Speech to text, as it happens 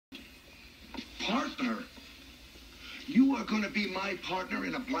her. You are going to be my partner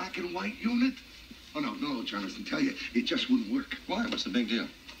in a black and white unit? Oh, no, Jonathan, tell you, it just wouldn't work. Why? What's the big deal?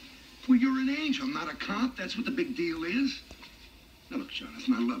 Well, you're an angel, not a cop. That's what the big deal is. Now, look,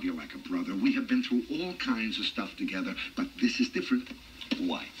 Jonathan, I love you like a brother. We have been through all kinds of stuff together, but this is different.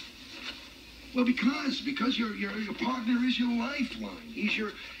 Why? Well, because your partner is your lifeline. He's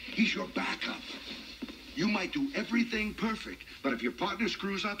your backup. You might do everything perfect, but if your partner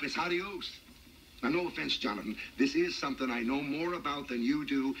screws up, it's adios. Now, no offense, Jonathan. This is something I know more about than you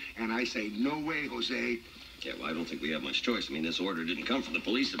do, and I say no way, Jose. Yeah, well, I don't think we have much choice. I mean, this order didn't come from the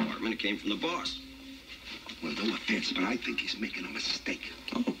police department. It came from the boss. Well, no offense, but I think he's making a mistake.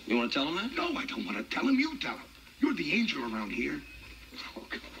 Oh, you want to tell him that? No, I don't want to tell him. You tell him. You're the angel around here. Oh,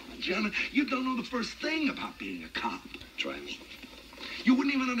 come on, Jonathan. You don't know the first thing about being a cop. Try me. You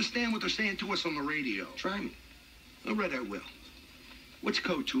wouldn't even understand what they're saying to us on the radio. Try me. All right, I will. What's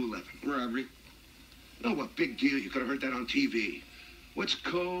code 211? Robbery. Oh, what big deal. You could have heard that on TV. What's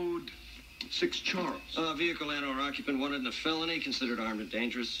code 6 Charles? Vehicle and or occupant wanted in a felony, considered armed and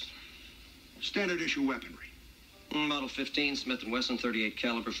dangerous. Standard issue weaponry. Model 15, Smith & Wesson, 38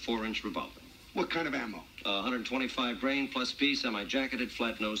 caliber, 4-inch revolver. What kind of ammo? 125 grain plus P, semi-jacketed,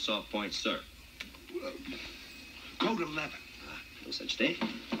 flat nose, soft point, sir. Code 11. No such thing.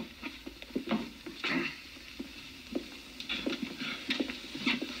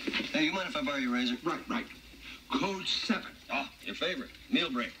 Hey, you mind if I borrow your razor? Right. Code 7. Oh, your favorite.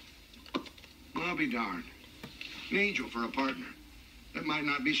 Meal break. I'll be darned. An angel for a partner. That might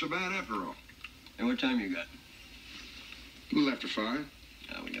not be so bad after all. And what time you got? A little after 5.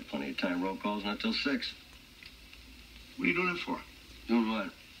 We got plenty of time. Roll call's not till 6. What are you doing it for? Doing what?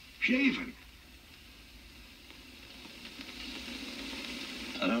 Shaving.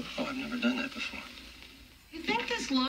 I don't know. I've never done that before. You think this look